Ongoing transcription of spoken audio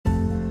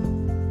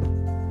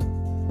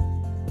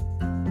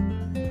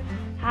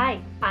Hi,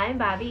 I'm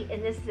Bobby,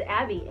 and this is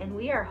Abby, and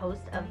we are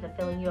hosts of the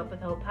Filling You Up With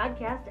Hope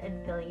podcast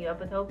and Filling You Up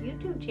With Hope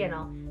YouTube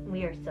channel. And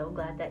we are so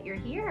glad that you're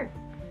here.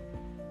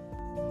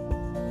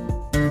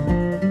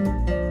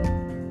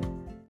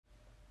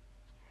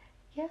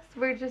 Yes,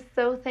 we're just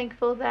so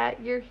thankful that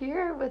you're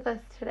here with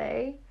us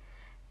today.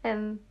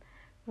 And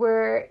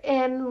we're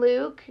in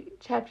Luke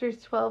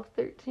chapters 12,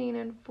 13,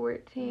 and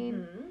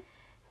 14. Mm-hmm.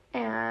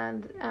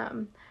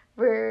 And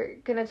we're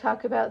going to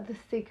talk about the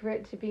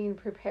secret to being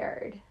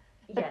prepared.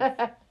 Yes.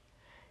 Yes.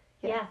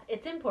 Yeah,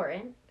 it's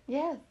important.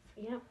 Yes.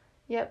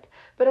 Yep.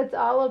 But it's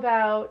all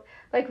about,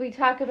 like we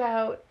talk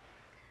about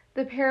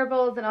the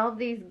parables and all of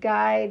these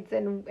guides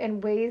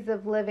and ways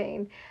of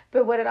living.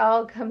 But what it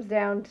all comes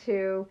down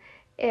to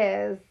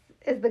is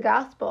the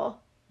gospel.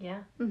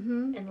 Yeah.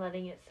 Mm-hmm. And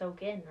letting it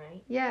soak in,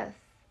 right? Yes.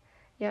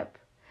 Yep.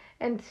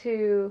 And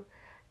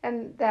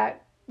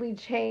that we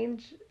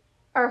change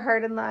our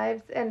heart and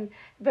lives,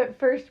 but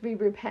first we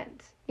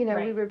repent.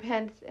 Right. We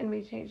repent and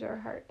we change our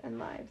heart and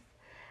lives.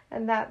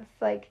 And that's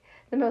like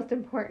the most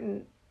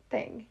important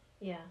thing.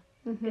 Yeah.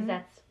 Because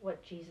that's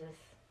what Jesus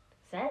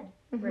said.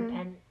 Mm-hmm.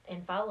 Repent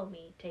and follow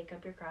me. Take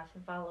up your cross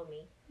and follow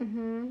me.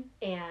 Mm-hmm.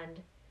 And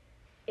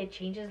it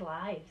changes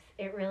lives.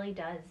 It really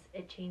does.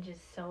 It changes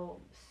so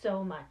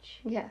much.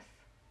 Yes.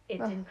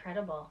 It's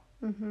incredible.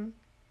 Mm-hmm.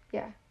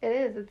 Yeah, it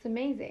is. It's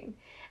amazing.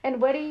 And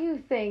what do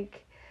you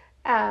think?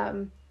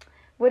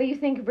 What do you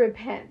think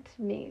repent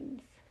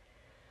means?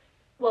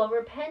 Well,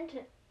 repent,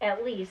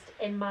 at least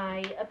in my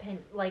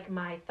opinion, like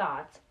my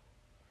thoughts,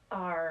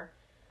 are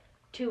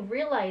to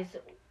realize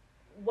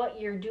what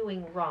you're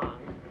doing wrong,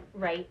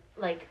 right?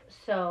 Like,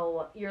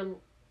 so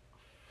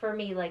for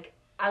me, like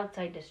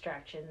outside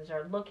distractions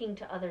or looking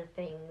to other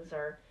things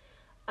or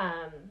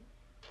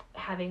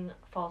having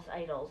false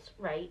idols,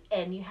 right?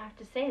 And you have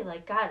to say,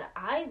 like, God,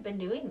 I've been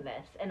doing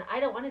this and I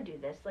don't want to do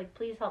this. Like,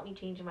 please help me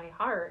change my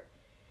heart,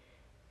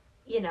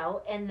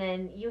 and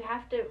then you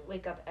have to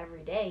wake up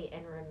every day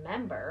and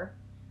remember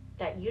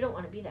that you don't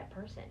want to be that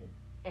person.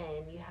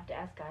 And you have to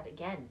ask God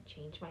again,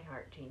 change my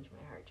heart, change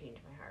my heart, change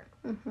my heart.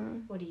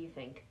 Mm-hmm. What do you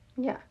think?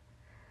 Yeah,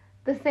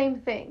 the same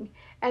thing.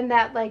 And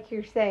that, like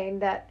you're saying,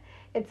 that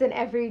it's an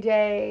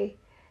everyday,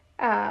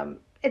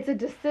 it's a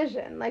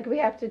decision. Like, we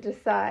have to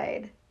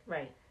decide.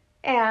 Right.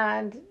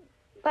 And,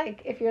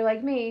 like, if you're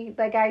like me,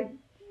 like, I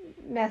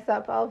mess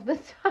up all of the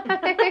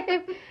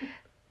time.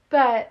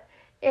 But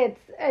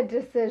it's a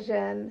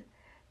decision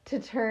to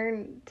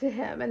turn to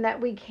Him, and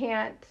that we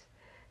can't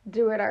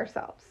do it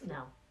ourselves.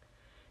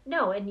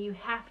 No, and you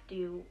have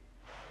to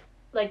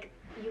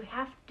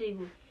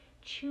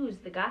choose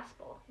the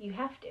gospel. You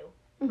have to,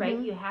 right?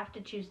 Mm-hmm. You have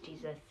to choose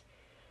Jesus.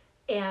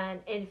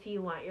 And if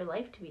you want your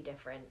life to be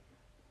different.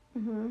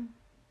 Mm-hmm.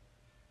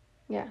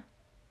 Yeah.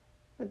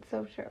 That's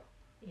so true.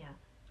 Yeah.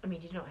 I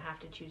mean, you don't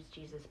have to choose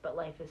Jesus, but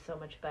life is so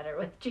much better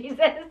with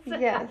Jesus.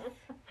 Yes.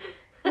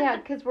 Yeah,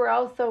 because we're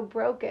all so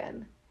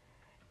broken.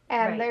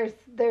 And right.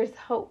 there's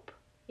hope.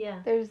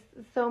 Yeah. There's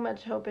so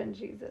much hope in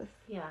Jesus.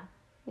 Yeah.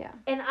 Yeah.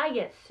 And I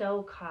get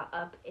so caught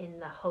up in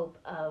the hope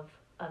of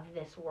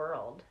this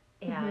world.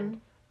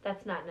 And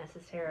that's not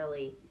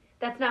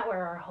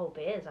where our hope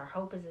is. Our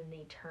hope is in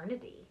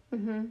eternity.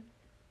 Mm-hmm.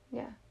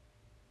 Yeah.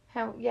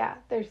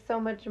 There's so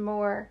much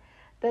more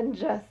than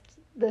just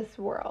this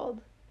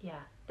world.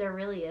 Yeah, there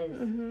really is.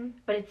 Mm-hmm.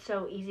 But it's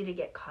so easy to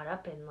get caught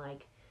up in,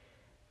 like,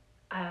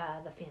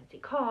 the fancy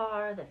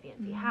car, the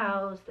fancy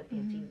house, the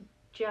fancy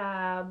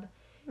job,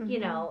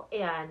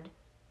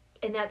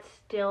 and that's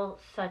still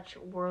such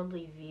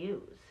worldly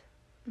views.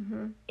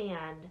 Mm-hmm.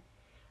 And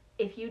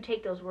if you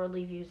take those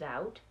worldly views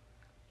out,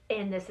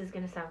 and this is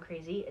going to sound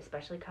crazy,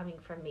 especially coming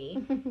from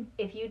me,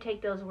 if you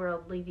take those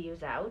worldly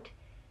views out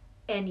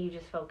and you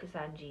just focus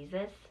on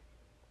Jesus,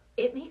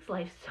 it makes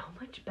life so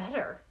much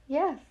better.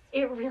 Yes.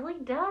 It really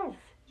does.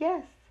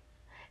 Yes.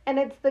 And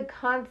it's a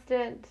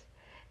constant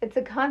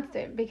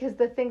because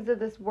the things of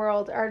this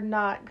world are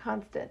not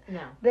constant.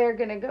 No. They're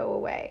going to go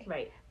away.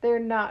 Right. They're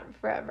not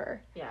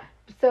forever. Yeah.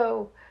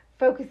 So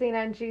focusing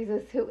on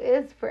Jesus, who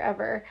is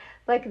forever,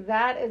 like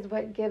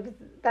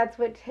that's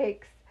what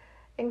takes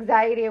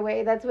anxiety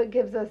away. That's what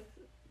gives us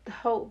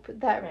hope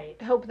that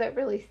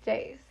really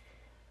stays.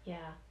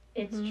 Yeah.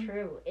 It's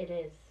true. It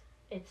is.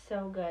 It's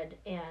so good.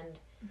 And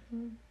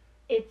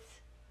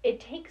it's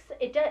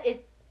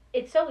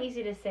so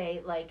easy to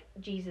say, like,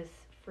 Jesus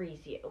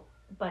frees you,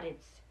 but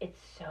it's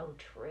so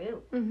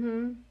true.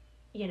 Mm-hmm.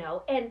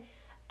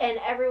 And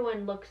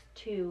everyone looks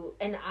to,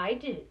 and I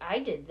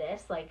did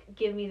this, like,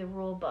 give me the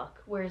rule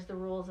book. Where's the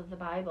rules of the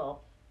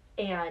Bible?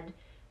 And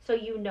so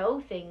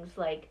things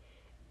like,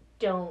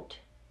 I don't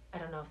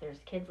know if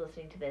there's kids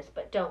listening to this,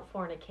 but don't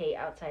fornicate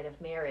outside of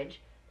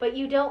marriage. But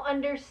you don't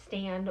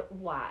understand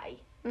why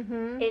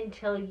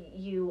until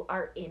you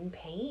are in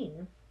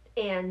pain.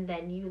 And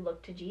then you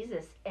look to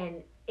Jesus,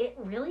 and it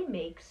really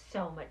makes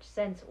so much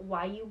sense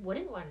why you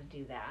wouldn't want to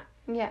do that.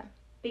 Yeah.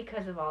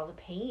 Because of all the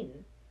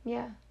pain.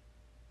 Yeah.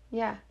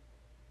 Yeah.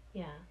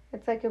 Yeah.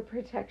 It's like a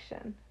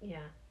protection.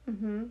 Yeah.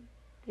 Mm-hmm.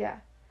 Yeah.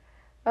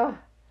 Oh.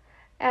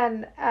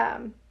 And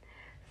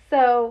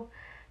so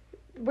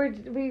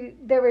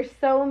there were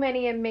so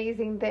many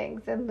amazing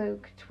things in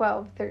Luke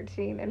 12,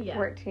 13, and Yeah.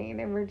 14,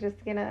 and we're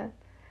just gonna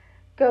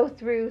go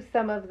through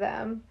some of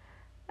them.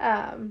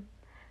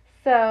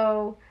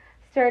 So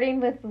starting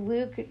with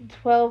Luke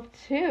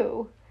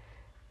 12:2,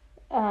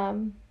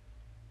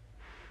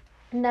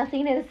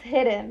 nothing is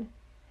hidden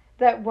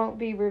that won't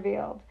be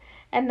revealed,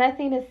 and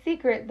nothing is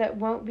secret that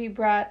won't be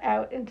brought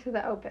out into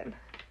the open.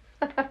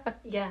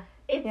 Yeah.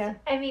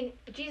 I mean,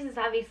 Jesus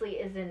obviously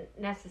isn't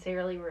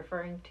necessarily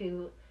referring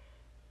to,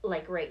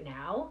 like, right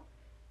now.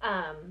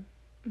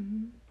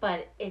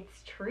 But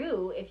it's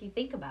true if you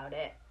think about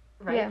it,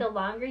 right? Yeah. The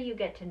longer you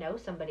get to know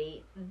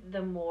somebody,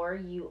 the more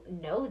you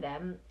know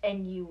them,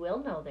 and you will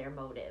know their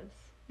motives.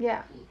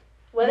 Yeah.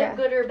 Whether Yeah.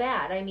 good or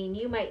bad. I mean,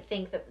 you might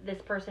think that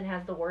this person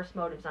has the worst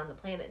motives on the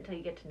planet until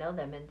you get to know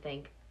them and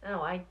think,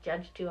 oh, I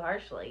judge too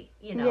harshly,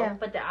 you know? Yeah.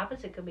 But the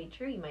opposite could be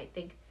true. You might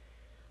think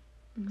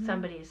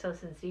somebody is so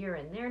sincere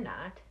and they're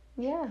not.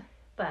 Yeah.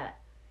 But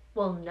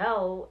we'll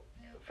know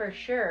for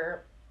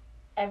sure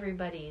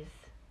everybody's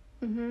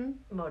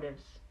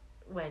motives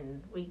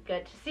when we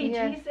get to see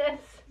Yes.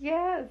 Jesus.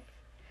 Yes.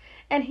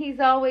 And he's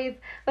always,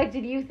 like,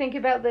 did you think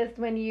about this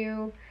when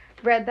you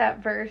read that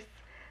verse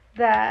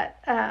that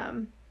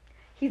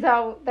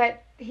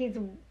he's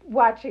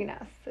watching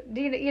us?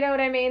 Do you know what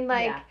I mean?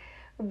 Like, Yeah.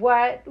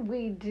 what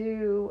we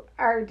do,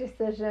 our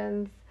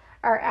decisions,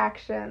 our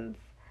actions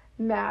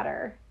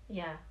matter.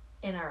 Yeah,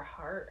 in our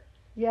heart.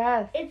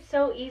 Yes. It's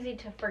so easy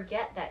to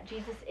forget that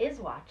Jesus is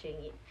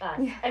watching us.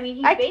 Yeah. I mean,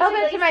 he's I tell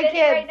that basically to my sitting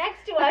kids. right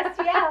next to us.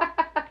 Yeah.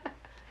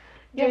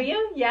 Yeah. Do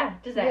you? Yeah.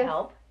 Does that Yes.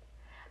 help?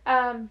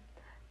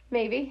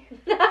 Maybe.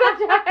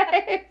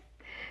 Sometimes.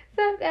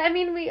 I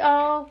mean, we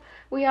all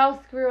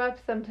screw up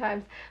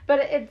sometimes,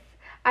 but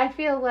I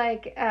feel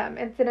like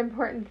it's an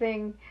important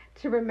thing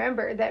to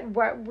remember that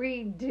what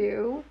we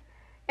do,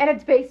 and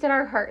it's based on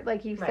our heart,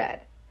 like you Right.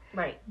 said.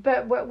 Right.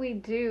 But what we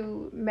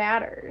do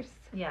matters.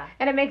 Yeah.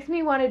 And it makes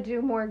me want to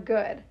do more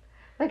good.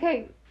 Like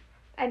I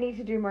need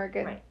to do more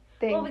good Right.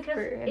 things. Well, because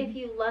for him. if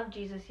you love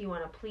Jesus, you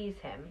want to please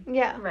him.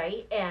 Yeah.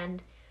 Right?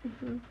 And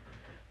Mm-hmm.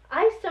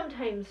 I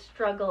sometimes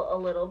struggle a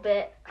little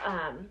bit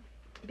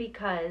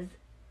because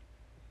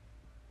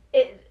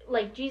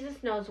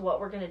Jesus knows what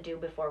we're going to do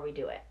before we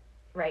do it,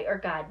 right? Or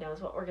God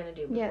knows what we're going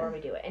to do before Yes. we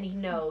do it. And he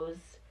knows,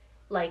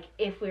 like,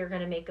 if we're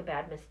going to make a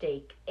bad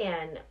mistake.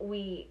 And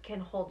we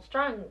can hold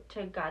strong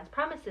to God's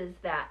promises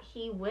that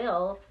he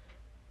will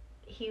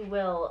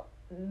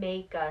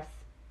make us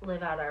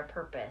live out our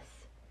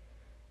purpose.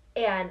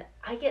 And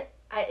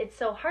it's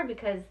so hard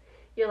because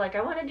you're like,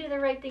 I want to do the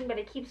right thing, but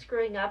I keep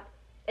screwing up,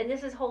 and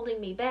this is holding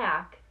me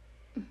back.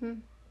 Mm-hmm.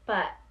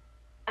 But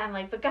I'm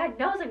like, but God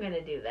knows I'm going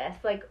to do this.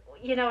 Like,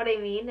 you know what I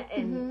mean?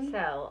 And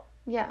so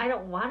Yeah. I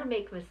don't want to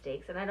make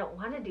mistakes, and I don't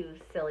want to do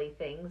silly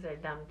things or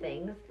dumb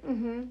things.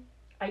 Mm-hmm.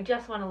 I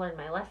just want to learn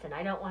my lesson.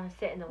 I don't want to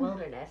sit in the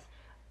wilderness.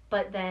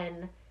 But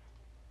then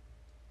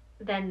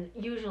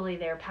usually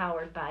they're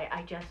powered by,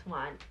 I just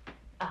want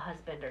a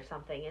husband or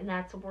something, and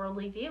that's a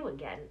worldly view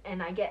again.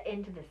 And I get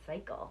into this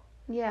cycle.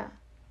 Yeah.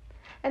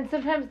 And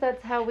sometimes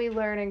that's how we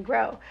learn and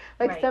grow.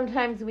 Like, Right.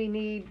 sometimes we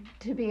need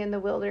to be in the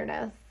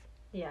wilderness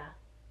Yeah.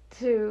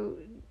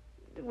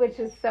 which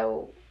is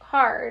so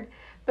hard,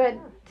 but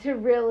to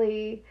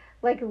really,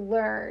 like,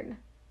 learn.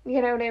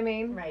 You know what I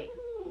mean? Right.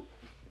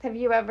 Have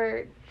you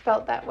ever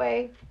felt that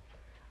way?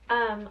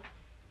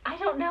 I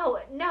don't know.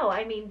 No,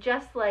 I mean,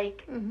 just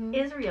like Mm-hmm.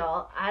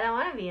 Israel, I don't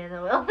want to be in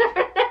the wilderness.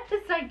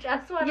 I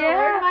just want to Yeah.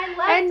 learn my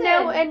lesson.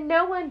 And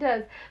no one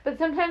does. But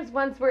sometimes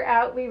once we're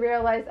out, we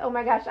realize, oh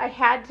my gosh, I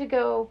had to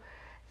go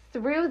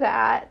through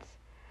that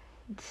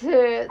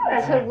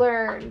to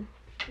learn.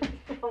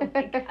 Oh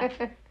my gosh.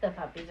 The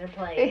puppies are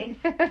playing.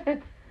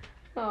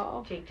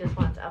 Oh. Jake just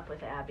wants up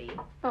with Abby. That's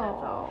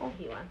all Oh.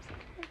 he wants.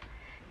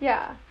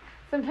 Yeah.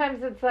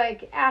 Sometimes it's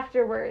like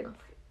afterwards,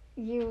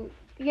 you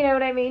know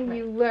what I mean? Right.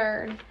 You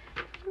learn.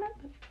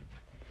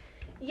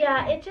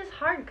 Yeah, it's just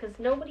hard because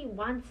nobody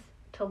wants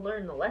to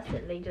learn the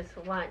lesson. They just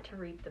want to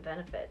reap the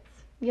benefits.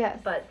 Yes.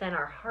 But then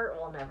our heart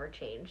will never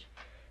change.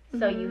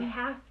 So you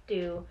have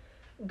to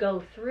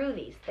go through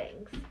these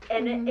things.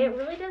 And it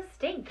really does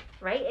stink,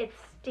 right? It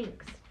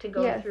stinks to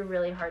go through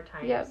really hard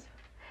times. Yep.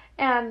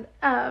 And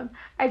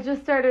I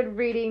just started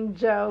reading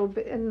Job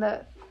in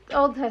the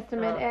Old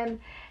Testament, and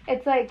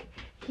it's like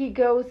he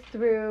goes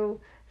through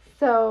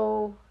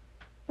so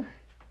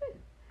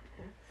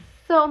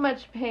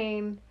much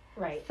pain.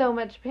 Right. So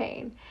much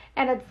pain.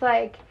 And it's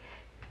like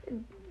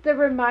the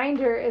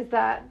reminder is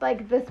that,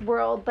 like, this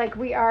world, like,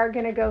 we are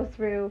going to go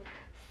through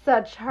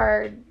such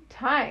hard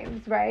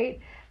times, right?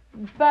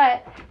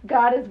 But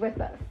God is with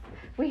us.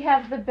 We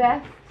have the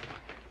best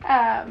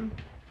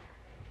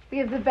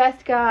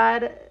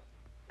God.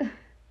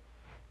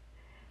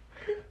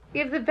 We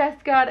have the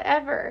best God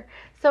ever.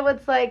 So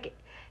it's like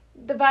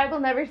the Bible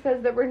never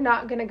says that we're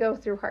not going to go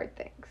through hard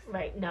things.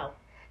 Right. No.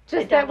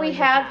 Just It that we definitely does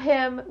have not.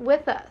 him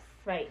with us.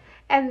 Right.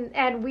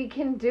 And we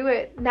can do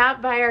it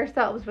not by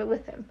ourselves but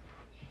with him.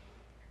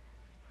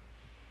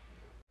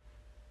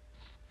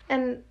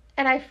 And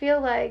I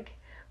feel like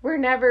we're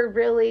never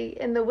really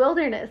in the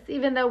wilderness,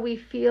 even though we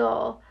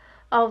feel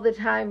all the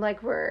time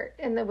like we're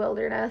in the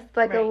wilderness,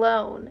 like Right.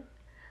 alone.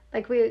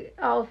 Like we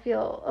all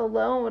feel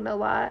alone a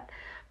lot,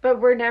 but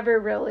we're never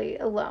really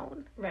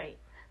alone. Right.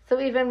 So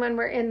even when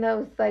we're in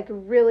those like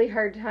really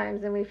hard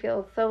times and we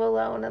feel so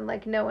alone and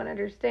like no one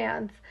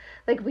understands,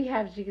 like we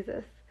have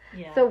Jesus.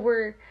 Yeah. So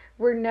we're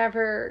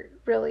never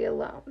really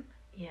alone.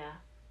 Yeah.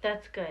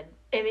 That's good.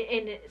 And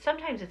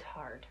sometimes it's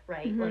hard,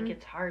 right? Mhm. Like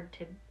it's hard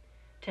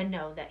to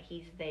know that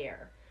he's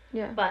there.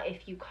 Yeah. But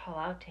if you call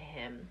out to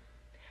him,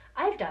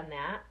 I've done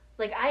that.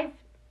 Like I've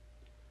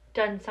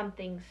done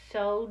something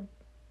so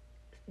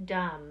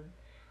dumb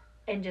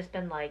and just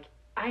been like,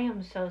 I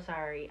am so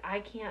sorry. I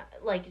can't,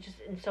 like, just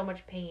in so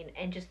much pain,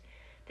 and just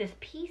this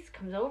peace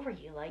comes over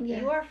you. Like,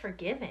 Yes. you are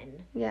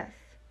forgiven, Yes.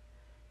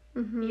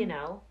 Mhm. you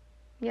know?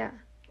 Yeah.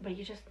 But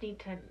you just need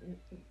to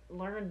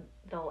learn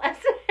the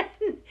lesson,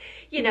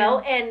 you know?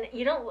 And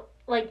you don't,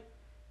 like,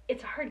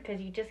 it's hard because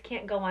you just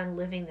can't go on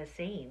living the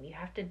same. You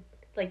have to,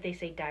 like they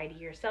say, die to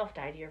yourself,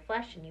 die to your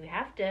flesh, and you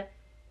have to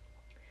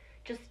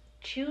just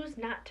choose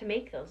not to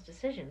make those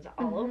decisions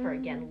all over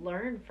again.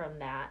 Learn from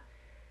that.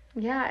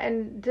 Yeah,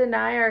 and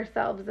deny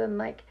ourselves and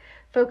like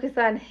focus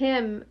on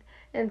him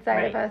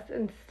inside of Right. us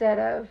instead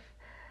of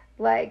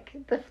like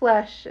the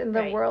flesh and the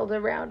Right. world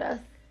around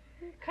us.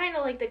 Kind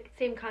of like the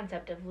same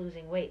concept of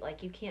losing weight.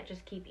 Like, you can't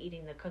just keep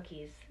eating the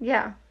cookies,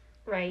 Yeah.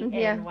 right?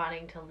 Yeah. And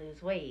wanting to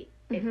lose weight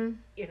if Mhm.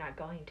 you're not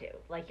going to.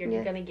 Like, you're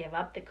Yes. going to give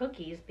up the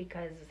cookies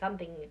because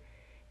something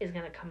is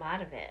going to come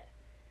out of it.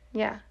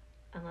 Yeah.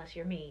 Unless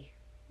you're me.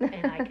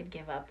 And I could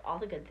give up all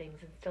the good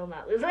things and still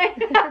not lose weight.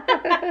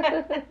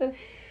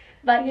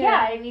 But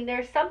yeah, I mean,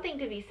 there's something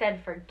to be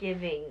said for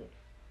giving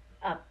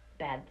up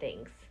bad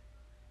things.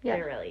 Yeah.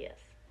 There really is.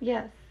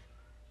 Yes.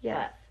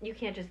 Yes. But you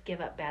can't just give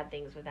up bad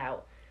things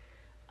without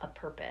a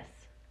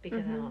purpose,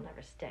 because Mhm. that'll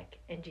never stick.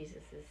 And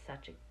Jesus is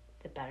such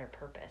the better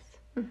purpose.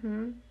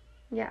 Mhm.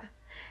 Yeah.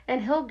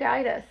 And he'll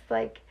guide us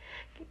like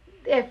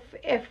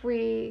if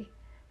we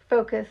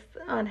focus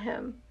on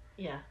him.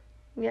 Yeah.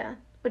 Yeah,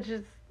 which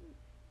is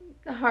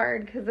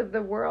hard because of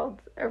the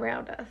world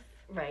around us.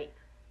 Right.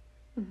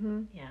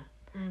 Mhm. Yeah.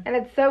 And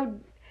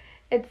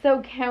it's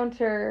so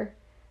counter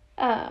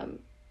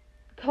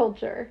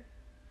culture,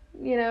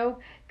 you know,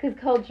 because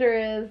culture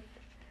is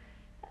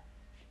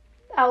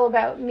all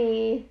about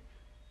me,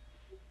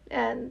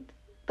 and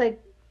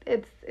like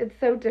it's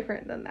so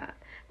different than that,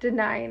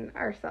 denying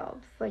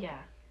ourselves, like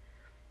Yeah.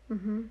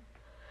 Mhm.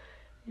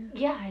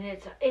 Yeah, and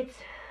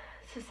it's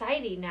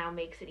society now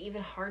makes it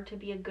even hard to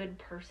be a good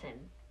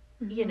person.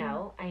 You Mhm.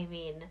 know, I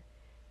mean,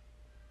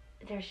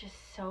 there's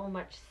just so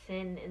much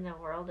sin in the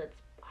world. It's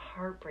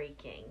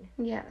heartbreaking.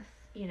 Yes.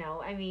 You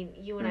know, I mean,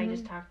 you and I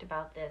just talked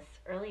about this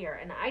earlier,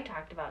 and I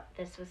talked about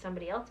this with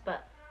somebody else,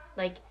 but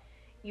like,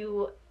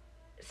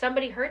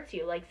 somebody hurts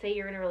you, like say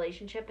you're in a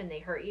relationship and they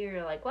hurt you,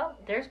 you're like, well,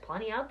 there's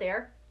plenty out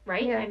there,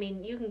 right? Yeah. I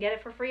mean, you can get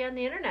it for free on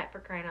the internet, for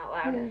crying out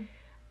loud. Yeah.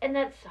 And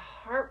that's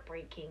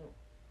heartbreaking,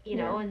 you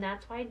know, Yeah. and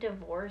that's why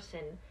divorce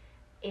and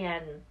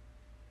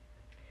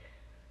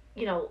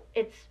you know,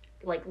 it's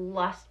like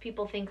lust.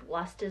 People think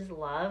lust is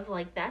love.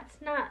 Like,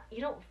 that's not,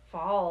 you don't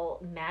fall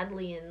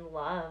madly in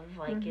love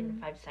like in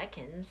 5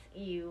 seconds.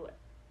 You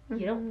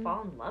don't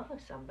fall in love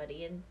with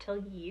somebody until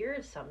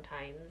years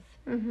sometimes.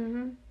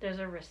 Mhm. There's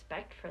a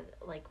respect for,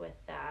 like, with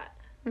that.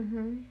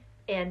 Mhm.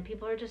 And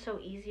people are just so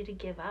easy to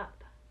give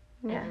up.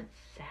 Yeah. And it's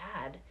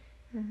sad.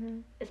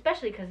 Mhm.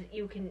 Especially because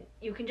you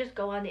can just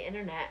go on the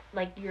internet,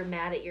 like, you're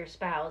mad at your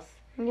spouse,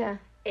 Yeah.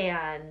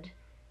 and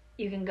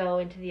you can go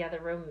into the other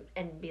room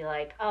and be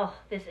like, oh,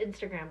 this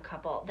Instagram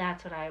couple,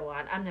 that's what I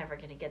want. I'm never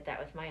going to get that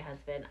with my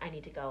husband. I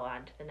need to go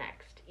on to the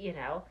next, you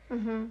know?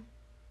 Mhm.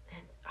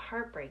 And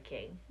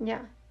heartbreaking.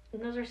 Yeah.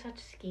 And those are such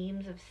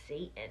schemes of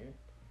Satan.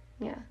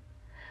 Yeah.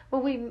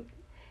 Well,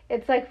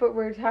 it's like what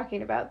we're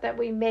talking about, that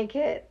we make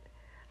it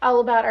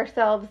all about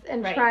ourselves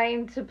and Right.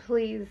 trying to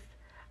please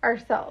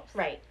ourselves.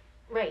 Right.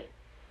 Right.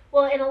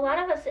 Well, and a lot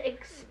of us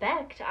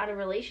expect out of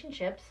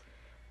relationships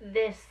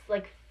this,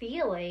 like,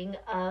 feeling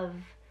of,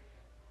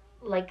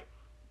 like,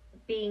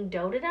 being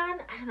doted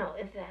on. I don't know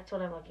if that's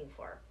what I'm looking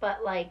for,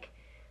 but like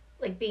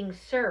being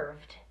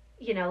served,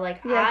 you know,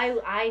 like, Yes.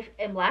 I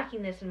am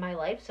lacking this in my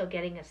life, so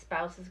getting a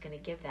spouse is going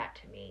to give that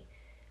to me.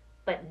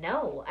 But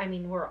no, I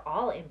mean, we're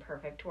all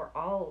imperfect, we're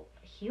all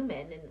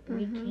human, and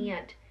we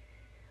can't,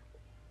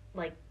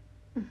 like,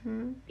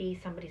 be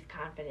somebody's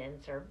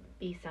confidence or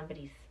be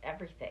somebody's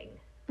everything,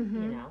 you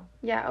know.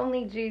 Yeah,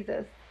 only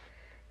Jesus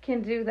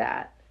can do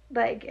that.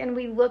 Like, and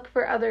we look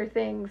for other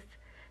things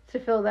to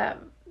fill that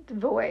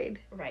void.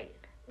 Right.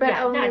 But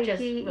yeah, only not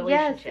just yes,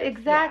 relationships.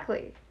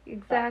 exactly. Yeah.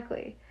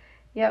 Exactly.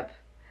 Yep.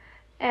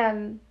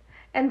 And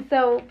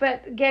so,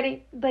 but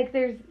getting, like,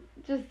 there's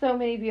just so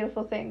many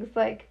beautiful things,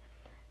 like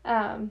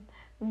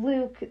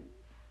Luke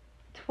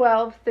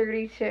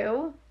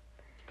 12:32.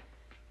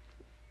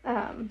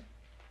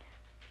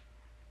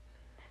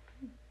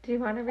 Do you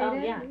want to read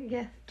it? Yeah.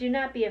 Yes. Do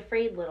not be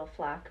afraid, little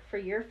flock, for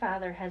your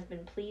Father has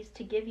been pleased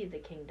to give you the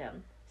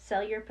kingdom.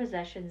 Sell your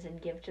possessions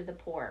and give to the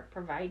poor.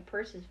 Provide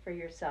purses for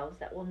yourselves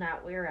that will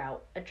not wear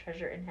out, a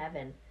treasure in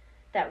heaven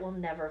that will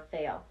never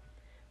fail,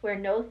 where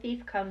no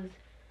thief comes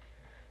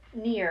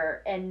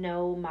near and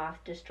no moth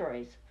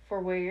destroys.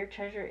 For where your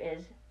treasure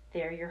is,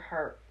 there your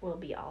heart will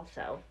be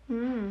also.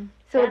 So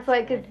That's it's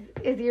like,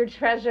 is your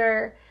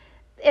treasure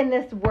in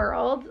this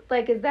world?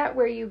 Like, is that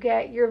where you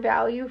get your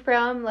value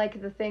from?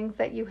 Like the things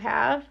that you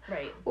have?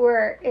 Right.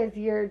 Or is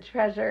your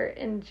treasure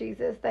in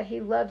Jesus, that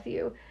he loves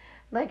you?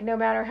 Like, no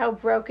matter how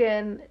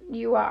broken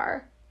you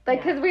are.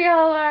 Like, because we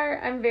all are.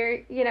 I'm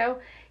very,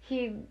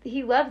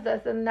 he loves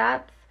us, and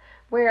that's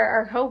where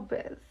our hope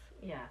is.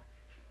 Yeah.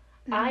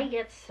 I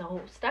get so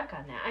stuck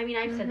on that. I mean,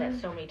 I've said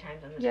that so many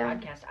times on this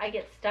podcast. I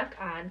get stuck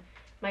on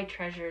my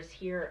treasures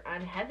here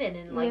on heaven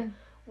and, like,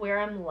 where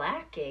I'm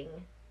lacking,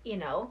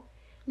 Yeah.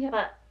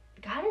 But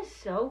God is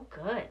so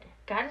good.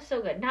 God is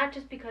so good. Not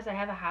just because I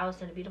have a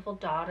house and a beautiful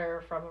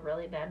daughter from a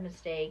really bad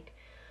mistake,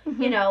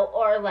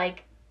 or,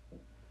 like,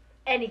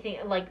 anything,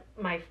 like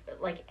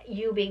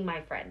you being my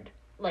friend.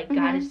 Like,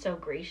 God is so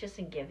gracious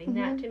in giving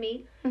that to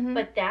me.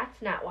 But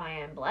that's not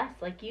why I'm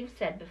blessed. Like you've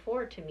said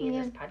before to me in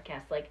this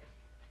podcast, like,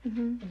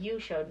 you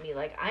showed me,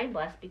 like, I'm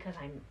blessed because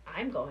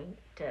I'm going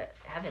to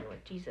heaven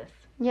with Jesus.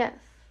 Yes.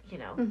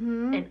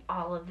 And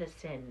all of the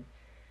sin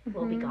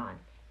will be gone.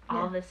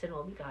 All of the sin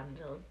will be gone, and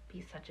it'll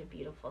be such a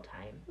beautiful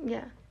time.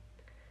 Yeah.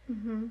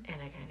 And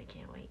I kind of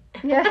can't wait.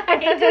 Yeah. I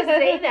hate to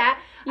say that.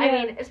 I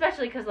mean,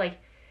 especially because, like,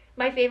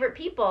 my favorite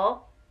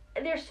people,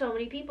 there's so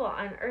many people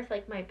on earth,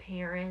 like my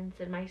parents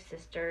and my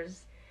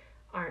sisters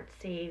aren't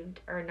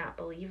saved or not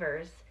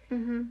believers.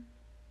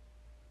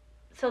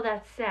 So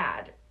that's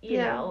sad, you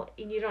know,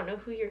 and you don't know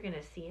who you're going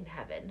to see in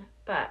heaven.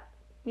 But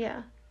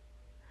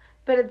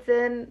but it's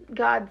in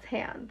God's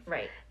hands.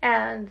 Right.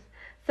 And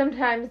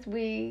sometimes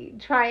we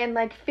try and,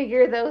 like,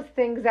 figure those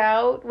things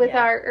out with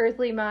our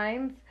earthly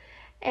minds,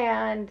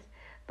 and,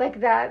 like,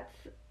 that's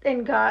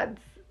in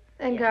God's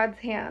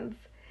hands.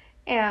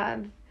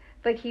 And,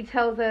 like, he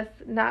tells us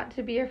not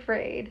to be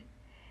afraid.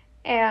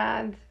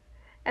 And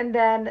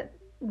then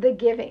the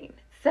giving,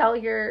 sell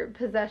your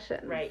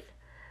possessions. Right.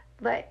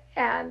 Like,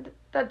 and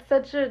that's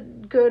such a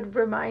good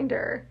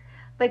reminder.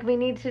 Like, we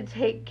need to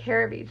take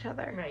care of each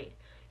other. Right.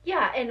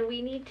 Yeah, and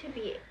we need to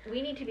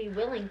be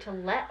willing to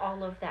let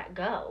all of that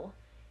go.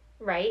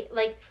 Right?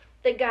 Like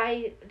the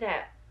guy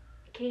that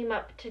came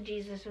up to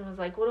Jesus and was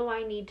like, "What do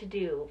I need to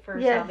do for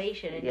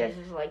salvation?" And Jesus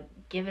was like,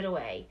 "Give it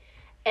away."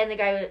 And the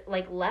guy,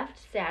 like, left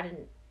sad,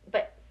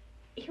 but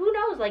who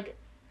knows, like,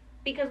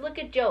 because look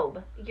at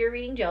Job. You're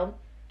reading Job.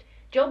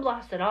 Job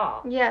lost it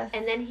all. Yes.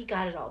 And then he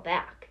got it all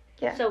back.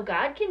 Yeah. So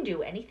God can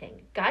do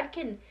anything. God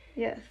can.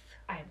 Yes.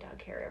 I have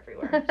dog hair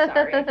everywhere.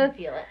 Sorry, I can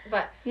feel it.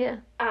 But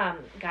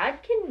God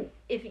can,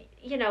 if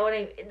you know what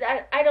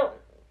I don't.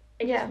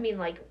 I just mean,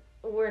 like,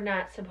 we're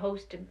not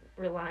supposed to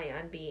rely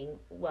on being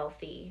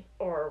wealthy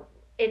or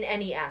in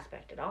any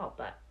aspect at all.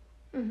 But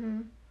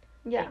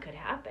it could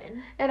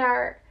happen. And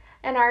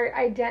our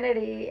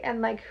identity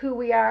and, like, who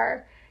we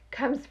are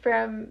comes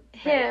from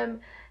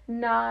Him,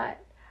 not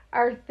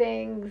our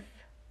things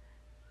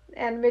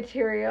and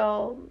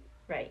material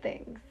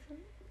things.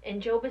 And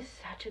Job is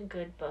such a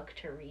good book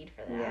to read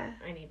for that. Yeah.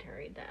 I need to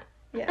read that.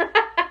 Yeah.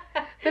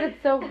 But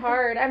it's so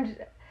hard.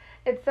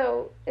 It's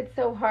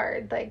so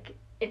hard. Like,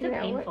 it's a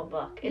painful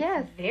book.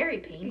 It's very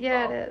painful.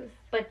 Yeah, it is.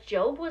 But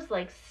Job was,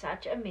 like,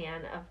 such a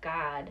man of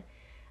God,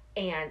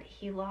 and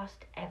he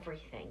lost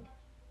everything.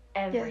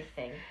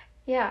 Everything.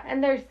 Yeah,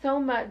 and there's so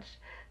much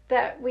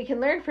that we can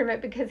learn from it,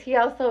 because he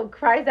also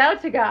cries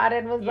out to God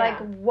and was like,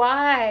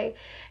 why?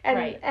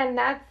 And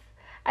that's,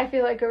 I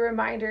feel like, a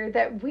reminder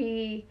that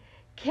we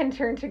can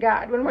turn to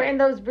God when we're in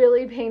those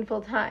really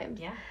painful times.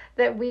 Yeah.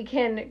 That we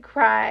can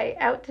cry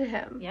out to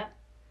Him. Yep.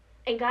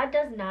 And God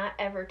does not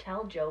ever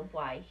tell Job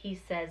why. He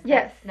says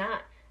that's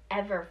not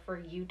ever for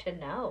you to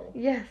know.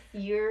 Yes.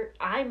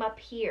 I'm up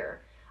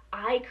here.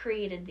 I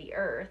created the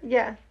earth.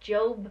 Yeah.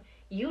 Job,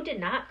 you did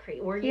not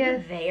create. Were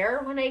you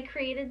there when I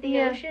created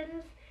the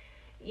oceans?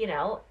 You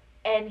know,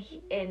 and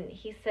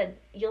he said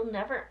you'll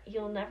never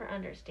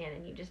understand,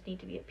 and you just need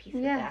to be at peace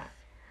with that.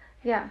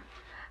 Yeah.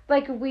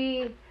 Like,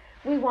 we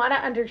want to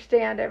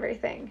understand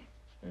everything.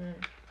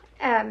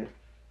 And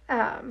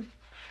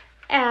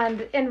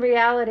in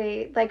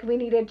reality, like, we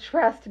need to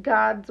trust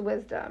God's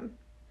wisdom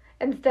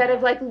instead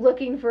of, like,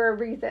 looking for a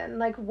reason.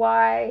 Like,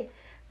 why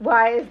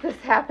is this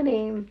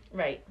happening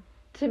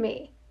to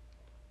me?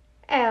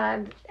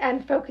 And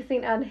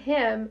focusing on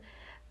Him,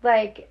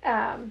 like,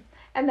 and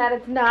that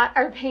it's not,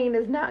 our pain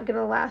is not going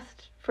to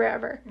last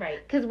forever. Right.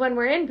 Because when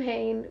we're in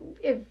pain,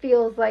 it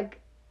feels like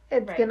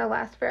it's going to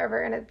last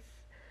forever, and it's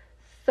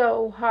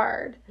so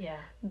hard. Yeah.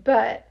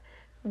 But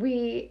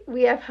we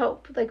have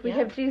hope. Like, we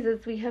have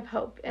Jesus, we have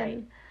hope,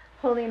 and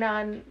holding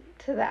on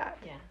to that.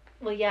 Yeah.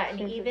 Well, yeah,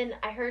 and even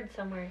I heard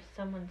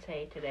someone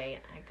say today,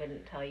 I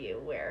couldn't tell you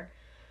where,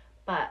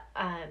 but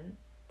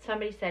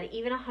somebody said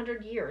even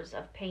 100 years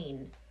of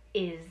pain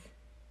is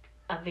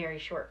a very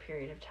short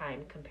period of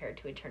time compared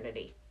to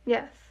eternity.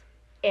 Yes.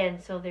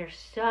 And so there's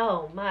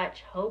so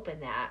much hope in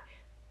that,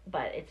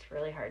 but it's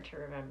really hard to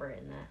remember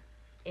in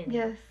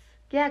Yes.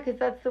 Yeah, because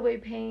that's the way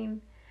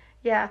pain.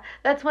 Yeah,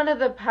 that's one of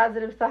the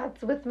positive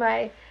thoughts with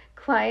my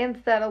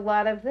clients that a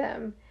lot of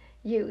them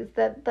use,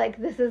 that like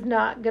this is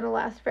not going to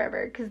last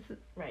forever, because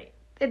Right.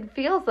 it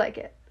feels like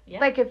it. Yeah.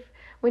 Like if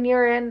when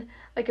you're in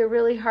like a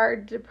really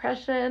hard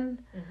depression,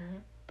 Mm-hmm.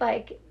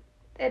 like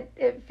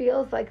it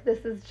feels like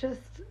this is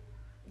just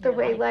the Your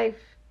way life. life.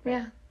 Right.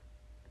 Yeah.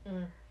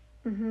 Mm.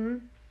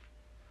 Mhm.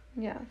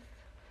 Yes.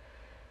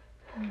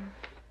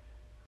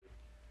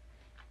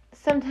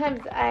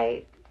 Sometimes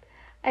I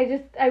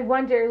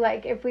wonder,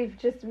 like, if we've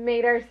just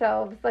made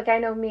ourselves, like, I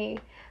know me,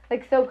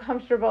 like, so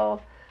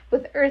comfortable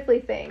with earthly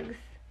things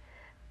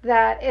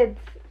that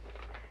it's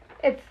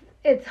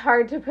it's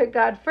hard to put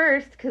God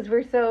first because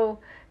we're so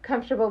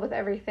comfortable with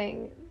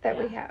everything that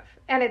we have,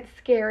 and it's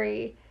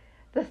scary,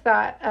 the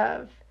thought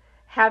of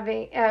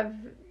having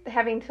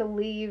to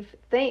leave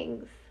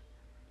things.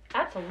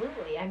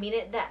 Absolutely. I mean,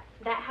 that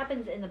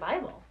happens in the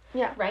Bible.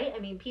 Yeah. Right? I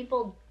mean,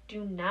 people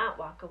do not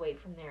walk away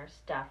from their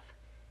stuff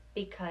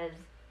because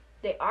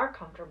they are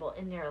comfortable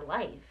in their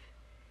life.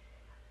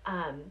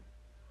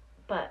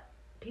 But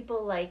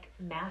people like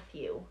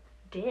Matthew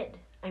did.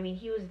 I mean,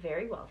 he was a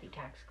very wealthy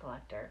tax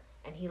collector,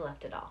 and he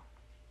left it all.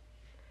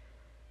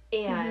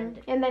 And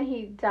and then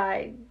he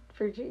died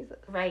for Jesus.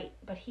 Right,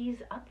 but he's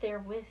up there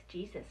with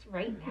Jesus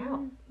right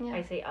now. Yeah.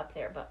 I say up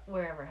there, but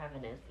wherever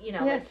heaven is,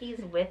 Yes. like he's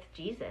with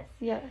Jesus.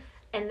 Yes.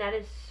 And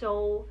that's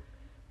so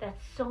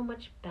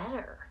much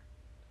better.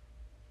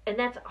 And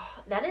that's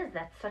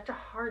such a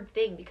hard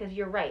thing, because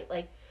you're right.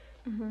 Like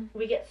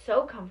we get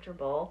so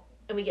comfortable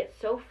and we get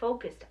so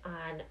focused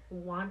on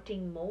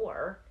wanting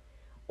more,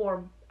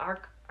 or our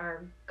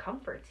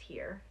comforts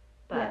here.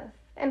 But yes.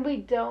 And we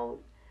don't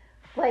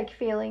like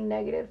feeling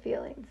negative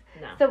feelings.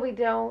 No.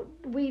 So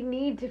we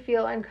need to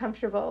feel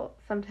uncomfortable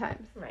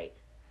sometimes. Right.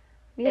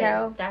 You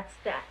know? That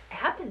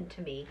happened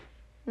to me.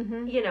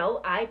 Mm-hmm.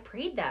 I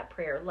prayed that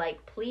prayer,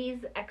 like,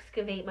 please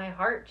excavate my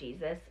heart,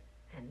 Jesus.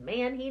 And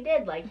man, he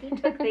did. Like, he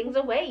took things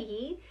away.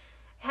 He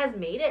has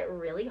made it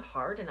really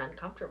hard and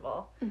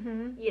uncomfortable.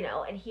 Mm-hmm.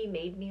 And he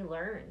made me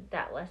learn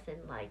that lesson,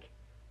 like.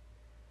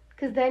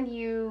 Because then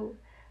you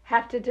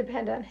have to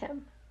depend on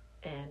him.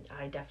 And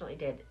I definitely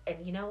did.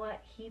 And you know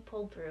what? He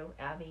pulled through,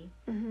 Abby.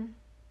 Mm-hmm.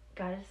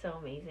 God is so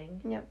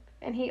amazing. Yep.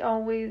 And he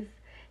always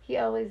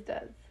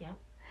does. Yep.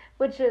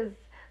 Which is,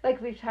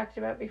 like we've talked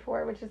about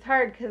before, which is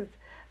hard because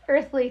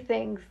earthly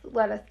things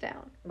let us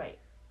down. Right.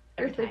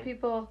 Earthly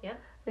people. Yep.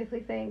 Earthly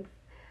things.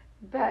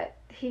 But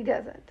he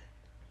doesn't.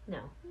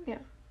 No. Yeah.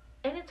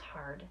 And it's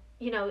hard.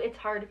 It's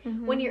hard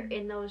Mm-hmm. when you're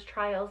in those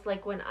trials.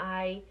 Like when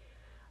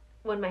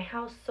my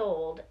house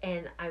sold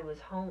and I was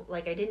home,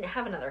 like I didn't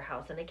have another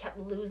house and I kept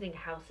losing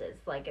houses,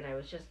 like, and I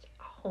was just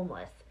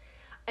homeless.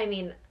 I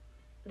mean,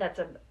 that's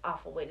an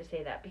awful way to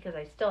say that because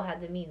I still had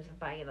the means of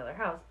buying another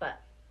house,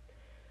 but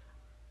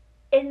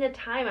in the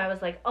time I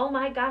was like, oh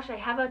my gosh, I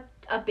have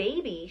a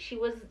baby. She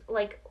was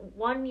like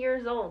 1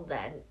 year old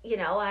then.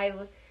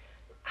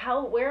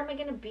 Where am I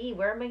going to be?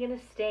 Where am I going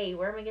to stay?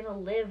 Where am I going to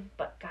live?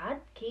 But God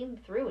came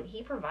through and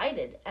he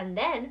provided. And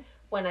then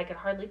when I could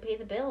hardly pay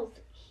the bills,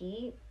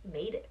 he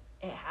made it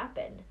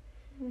happen.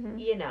 Mm-hmm.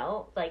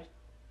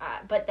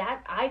 But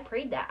that I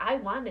prayed that. I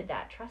wanted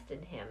that trust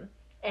in him,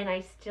 and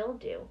I still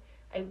do.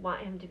 I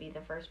want him to be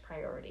the first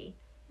priority.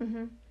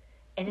 Mm-hmm.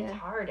 And it's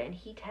hard, and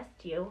he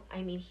tests you.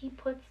 I mean, he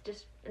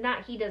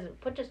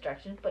doesn't put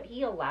distractions, but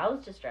he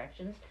allows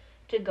distractions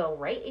to go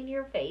right in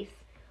your face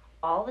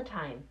all the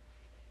time.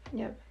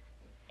 Yep.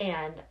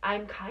 And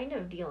I'm kind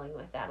of dealing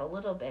with that a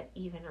little bit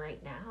even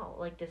right now,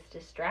 like this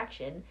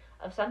distraction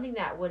of something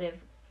that would have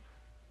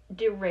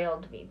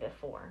derailed me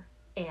before,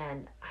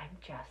 and I'm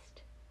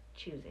just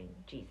choosing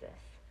Jesus.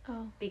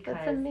 Oh, because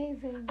that's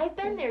amazing. I've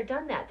been there,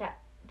 done that.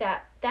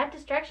 That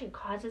distraction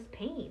causes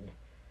pain,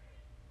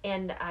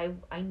 and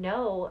I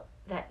know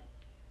that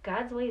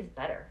God's way is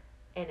better,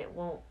 and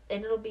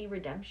it'll be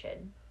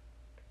redemption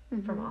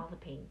from all the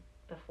pain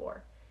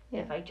before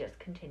if I just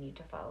continue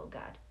to follow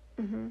God.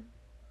 Mm-hmm.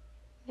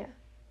 Yeah,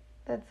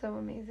 that's so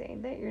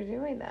amazing that you're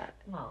doing that.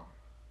 Well,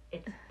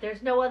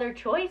 there's no other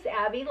choice,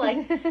 Abby.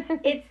 Like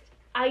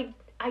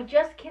I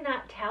just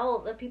cannot tell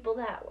the people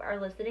that are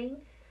listening,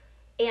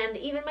 and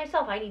even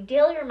myself, I need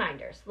daily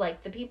reminders.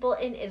 Like the people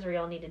in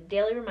Israel needed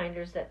daily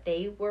reminders that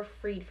they were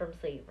freed from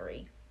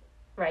slavery,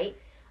 right?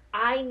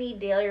 I need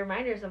daily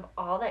reminders of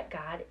all that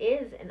God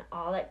is, and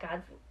all that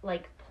God's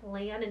like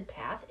plan and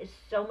path is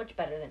so much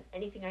better than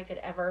anything I could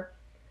ever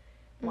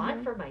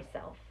want for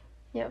myself.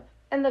 Yep.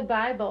 And the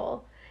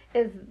Bible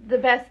is the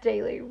best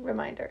daily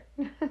reminder.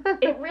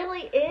 It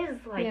really is,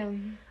 like,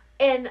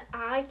 and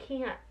I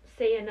can't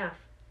say enough.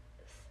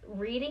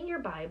 Reading your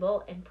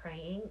Bible and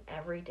praying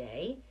every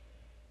day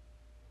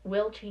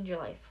will change your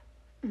life.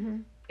 Mm-hmm.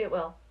 It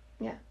will.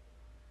 Yeah.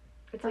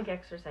 It's like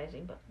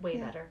exercising, but way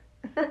better.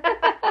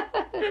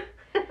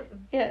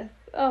 Yes.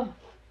 Oh.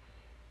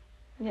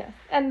 Yes.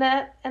 And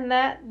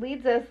that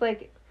leads us,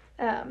 like,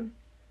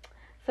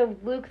 so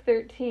Luke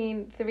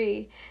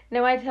 13:3.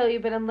 No, I tell you,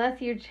 but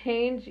unless you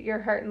change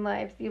your heart and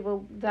lives, you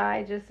will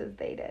die just as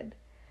they did.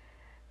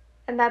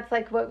 And that's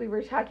like what we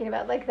were talking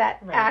about, like that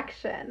Right.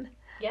 action,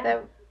 Yeah.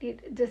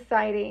 that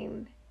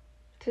deciding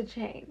to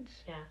change.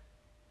 Yeah.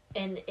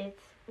 And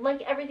it's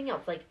like everything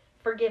else, like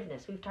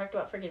forgiveness. We've talked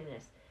about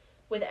forgiveness.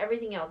 With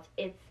everything else,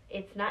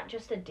 it's not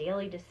just a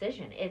daily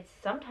decision. It's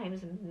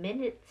sometimes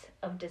minutes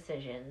of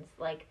decisions.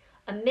 Like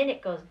a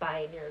minute goes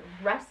by and you're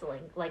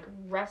wrestling, like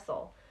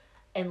wrestle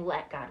and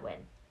let God win.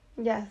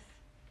 Yes.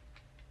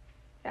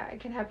 Yeah, it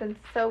can happen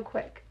so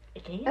quick.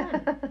 It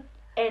can.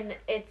 And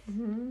it's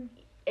Mm-hmm.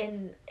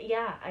 and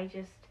yeah,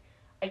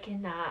 I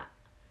cannot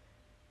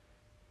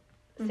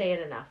say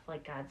it enough.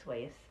 Like God's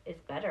way is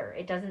better.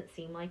 It doesn't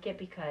seem like it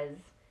because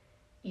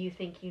you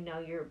think you know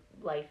your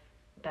life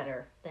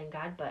better than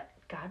God, but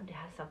God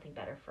has something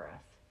better for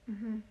us.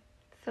 Mm-hmm.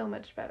 So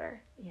much better.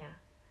 Yeah.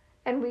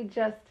 And we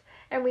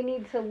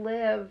need to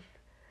live,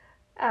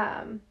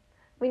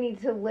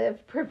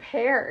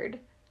 prepared.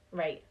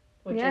 Right.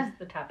 Which Yeah. is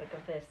the topic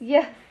of this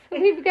Yes,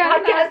 we've got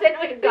podcast, and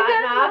we've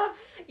gotten off.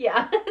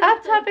 Yeah.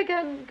 off topic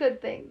on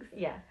good things.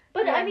 Yeah.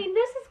 But Yeah. I mean,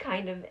 this is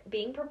kind of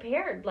being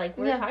prepared. Like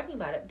we're Yeah. talking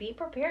about it. Be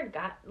prepared.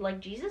 God, like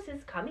Jesus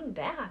is coming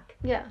back.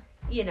 Yeah.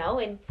 You know,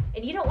 and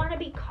you don't want to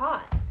be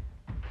caught.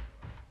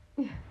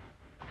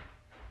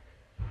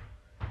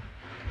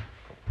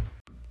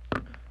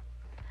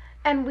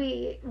 And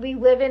we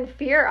live in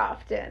fear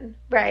often,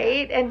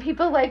 right? And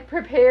people like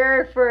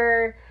prepare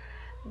for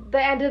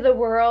the end of the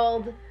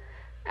world,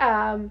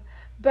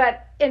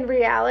 but in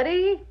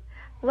reality,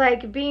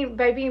 like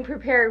being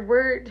prepared,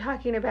 we're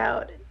talking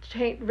about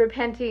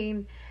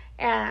repenting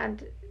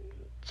and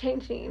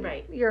changing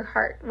Right. your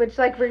heart, which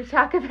like we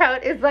talk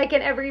about is like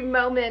an every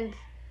moment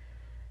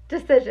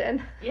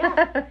decision.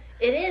 Yeah.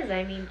 It is.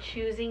 I mean,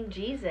 choosing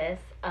Jesus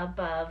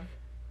above,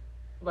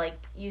 like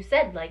you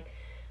said, like,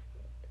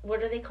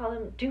 what do they call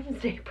them?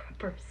 Doomsday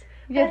preppers.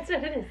 Yes.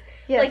 That's what it is.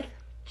 Yes. Like,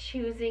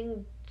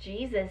 choosing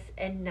Jesus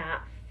and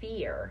not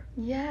fear.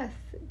 Yes,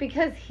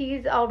 because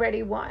he's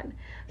already won.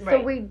 So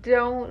Right. we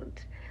don't,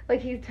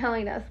 like he's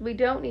telling us, we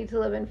don't need to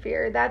live in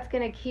fear. That's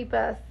going to keep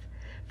us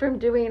from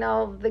doing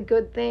all of the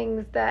good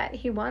things that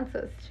he wants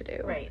us to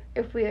do. Right.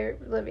 If we're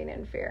living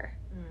in fear.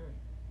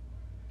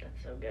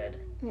 That's so good.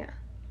 Yeah.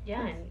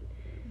 Yeah, and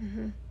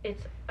Mm-hmm.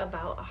 it's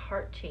about a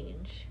heart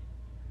change.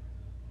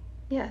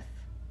 Yes.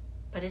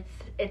 But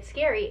it's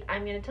scary,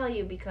 I'm going to tell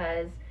you,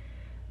 because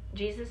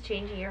Jesus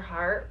changing your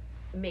heart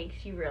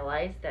makes you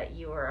realize that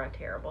you are a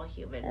terrible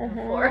human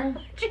before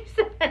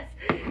Jesus.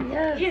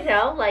 Yes. You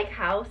know, like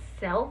how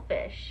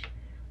selfish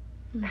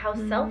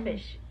Mm-hmm.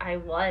 I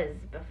was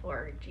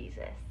before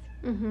Jesus.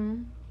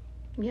 Mm-hmm.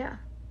 Yeah.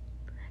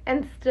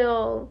 And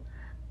still,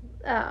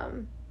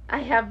 I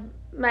have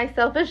my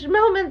selfish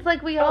moments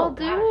like we all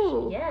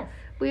do. Gosh, yes.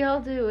 We all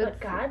do. But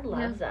God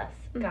loves us.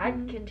 God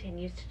Mhm.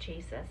 continues to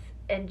chase us.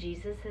 And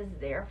Jesus is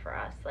there for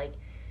us. Like,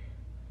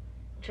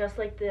 just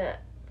like the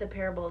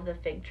parable of the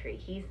fig tree.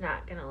 He's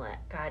not going to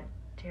let God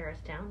tear us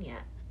down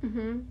yet.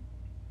 Mm-hmm.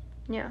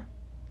 Yeah.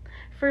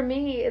 For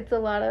me, it's a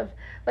lot of,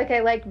 like, I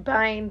like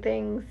buying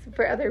things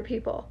for other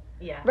people.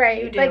 Yeah.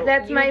 Right. You do. Like,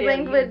 that's You my do.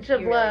 language You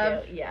of really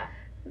love. do. Yeah.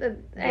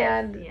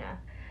 And, yes, yeah.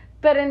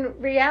 but in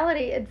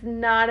reality, it's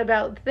not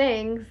about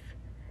things.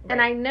 Right.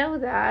 And I know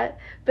that,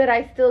 but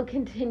I still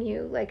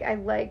continue. Like, I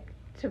like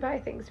to buy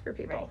things for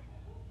people.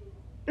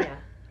 Right. Yeah.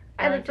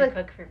 I And like it's to like-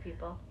 cook for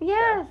people.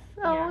 Yes.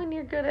 So, Oh, yeah. and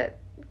you're good at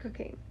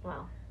cooking.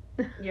 Well,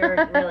 you're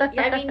really.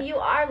 I mean, you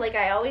are. Like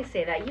I always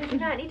say that you do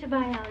not need to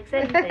buy Alex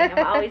anything.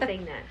 I'm always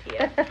saying that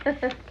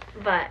to you.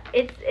 But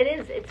it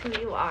is. It's who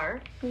you are.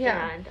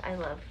 Yeah. And I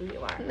love who you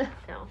are.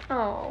 So.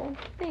 Oh,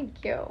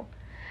 thank you.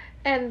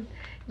 And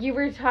you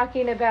were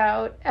talking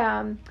about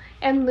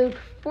in Luke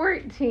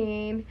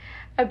 14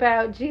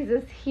 about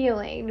Jesus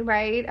healing,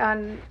 right,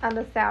 on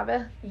the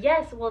Sabbath.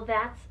 Yes. Well,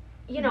 that's.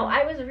 You know,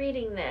 I was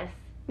reading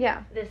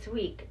this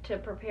week to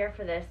prepare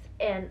for this,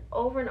 and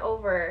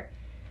over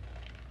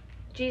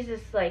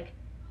Jesus like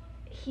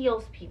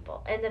heals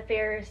people, and the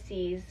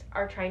Pharisees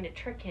are trying to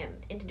trick him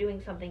into doing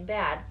something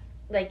bad.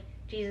 Like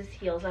Jesus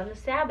heals on the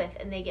Sabbath,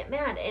 and they get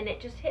mad, and it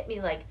just hit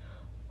me like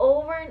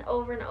over and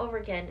over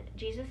again.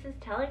 Jesus is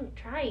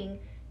trying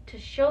to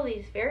show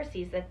these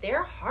Pharisees that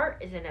their heart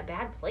is in a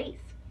bad place.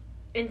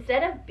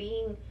 Instead of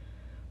being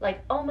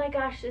like, oh my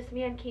gosh, this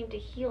man came to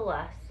heal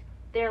us,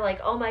 they're like,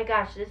 oh my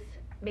gosh, this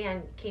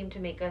man came to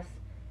make us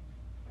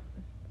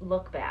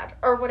look bad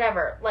or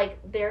whatever. Like,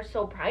 they're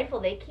so prideful,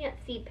 they can't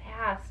see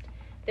past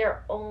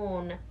their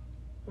own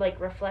like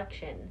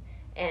reflection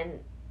and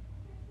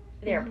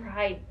their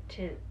pride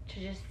to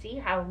just see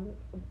how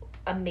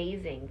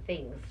amazing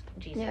things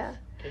Jesus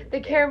came to do.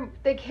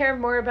 They care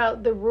more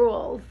about the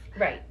rules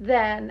Right.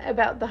 than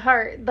about the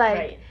heart. Like,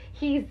 Right.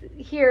 he's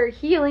here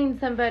healing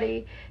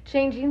somebody,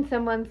 changing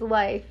someone's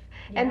life,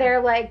 and Yeah.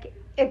 they're like,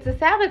 it's a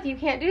Sabbath, you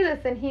can't do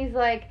this. And he's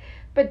like,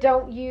 but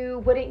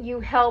wouldn't you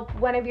help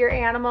one of your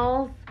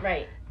animals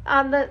Right.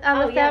 on the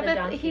Oh, yeah, the Sabbath?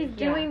 donkey, He's yeah.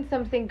 doing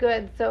something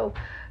good, so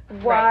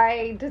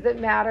why does it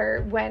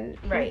matter when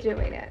he's Right.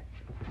 doing it?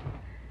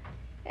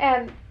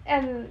 And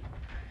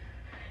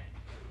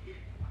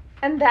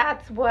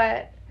that's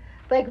what,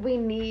 like, we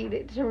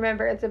need to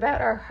remember. It's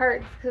about our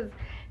hearts, because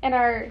in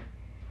our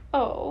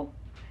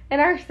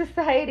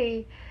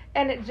society,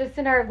 and just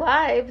in our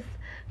lives,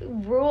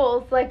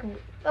 rules, like,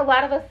 a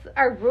lot of us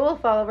are rule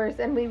followers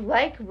and we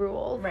like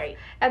rules. Right.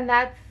 And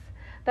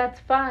that's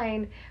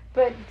fine,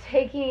 but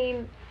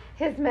taking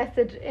his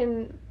message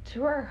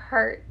into our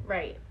heart.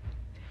 Right.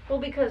 Well,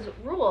 because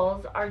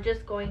rules are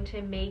just going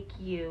to make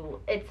you,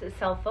 it's a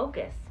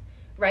self-focus,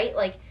 right?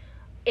 Like,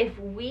 if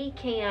we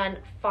can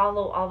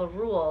follow all the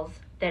rules,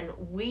 then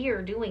we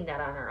are doing that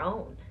on our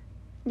own.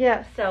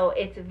 Yes. So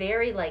it's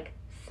very, like,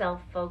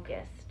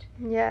 self-focused.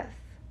 Yes.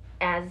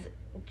 As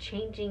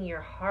changing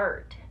your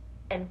heart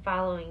and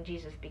following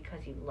Jesus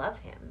because you love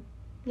him.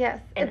 Yes.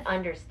 And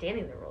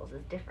understanding the rules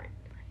is different.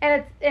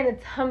 And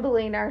it's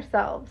humbling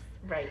ourselves.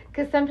 Right.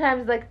 Because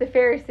sometimes, like the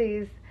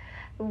Pharisees,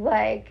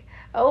 like,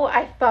 oh,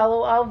 I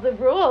follow all the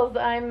rules,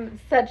 I'm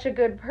such a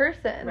good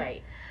person.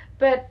 Right.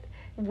 But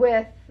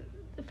with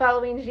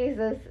following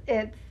Jesus,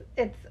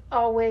 it's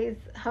always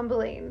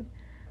humbling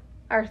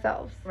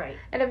ourselves. Right.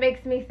 And it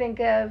makes me think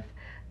of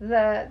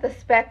the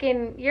speck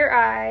in your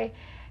eye,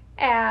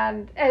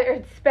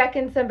 or speck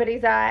in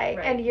somebody's eye,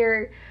 Right. and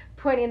you're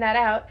pointing that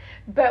out.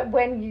 But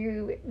when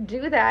you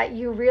do that,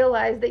 you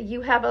realize that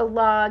you have a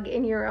log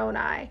in your own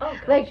eye. Oh,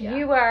 gosh, like, yeah.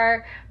 you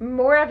are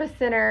more of a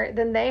sinner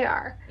than they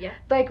are. Yeah.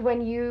 Like,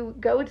 when you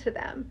go to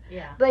them.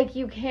 Yeah. Like,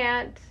 you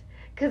can't,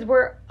 because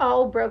we're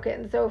all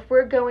broken. So if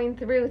we're going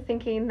through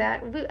thinking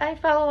that I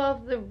follow all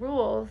of the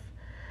rules,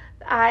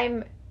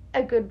 I'm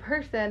a good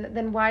person,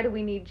 then why do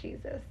we need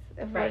Jesus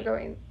if Right. we're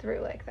going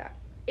through like that?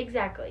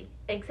 Exactly.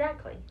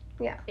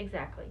 Yeah.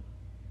 Exactly.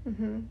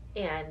 Mhm.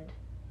 And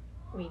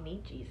we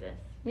need Jesus.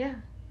 Yeah.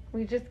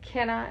 We just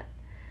cannot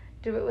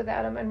do it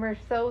without him, and we're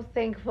so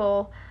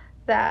thankful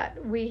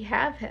that we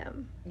have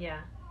him.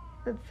 Yeah.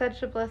 It's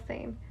such a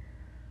blessing.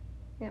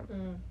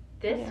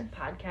 This Yes.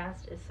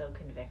 podcast is so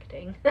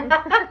convicting.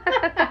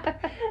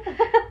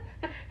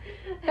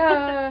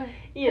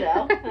 You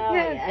know. Oh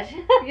yes. my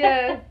gosh.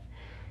 Yes.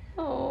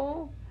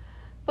 Oh.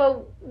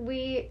 But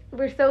we're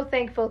so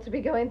thankful to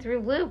be going through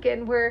Luke,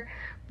 and we're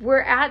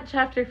at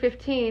chapter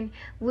 15.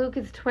 Luke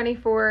is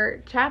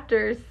 24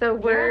 chapters, so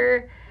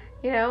we're,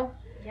 Yeah.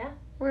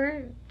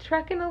 we're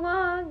trucking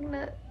along.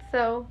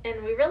 So,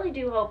 And we really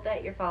do hope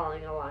that you're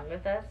following along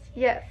with us.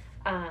 yes.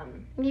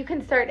 You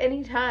can start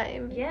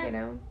anytime.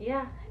 Yeah.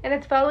 Yeah. And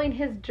it's following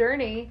his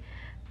journey.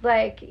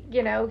 Like,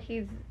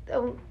 he's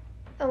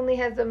only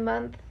has a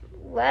month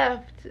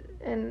left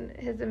in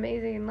his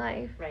amazing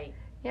life. Right.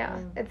 Yeah.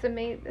 It's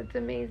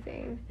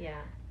amazing.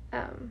 Yeah.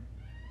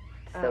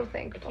 So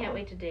thankful. I can't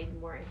wait to dig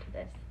more into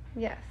this.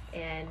 Yes.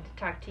 And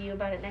talk to you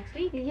about it next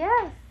week.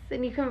 Yes.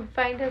 And you can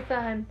find us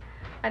on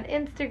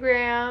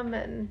Instagram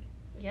and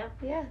Yep.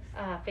 yes.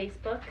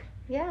 Facebook.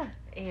 Yeah.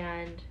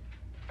 And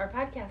our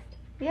podcast.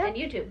 Yep. And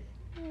YouTube,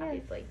 Yes.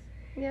 obviously.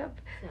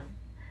 Yep. So.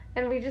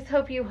 And we just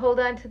hope you hold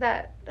on to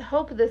that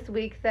hope this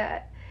week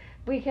that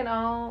we can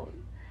all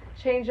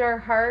change our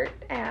heart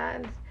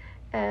and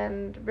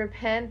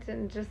repent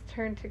and just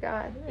turn to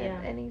God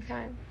at any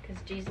time.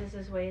 Because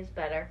Jesus' way is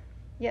better.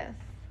 Yes.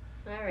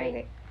 All right.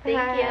 Okay.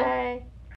 Thank you. Bye.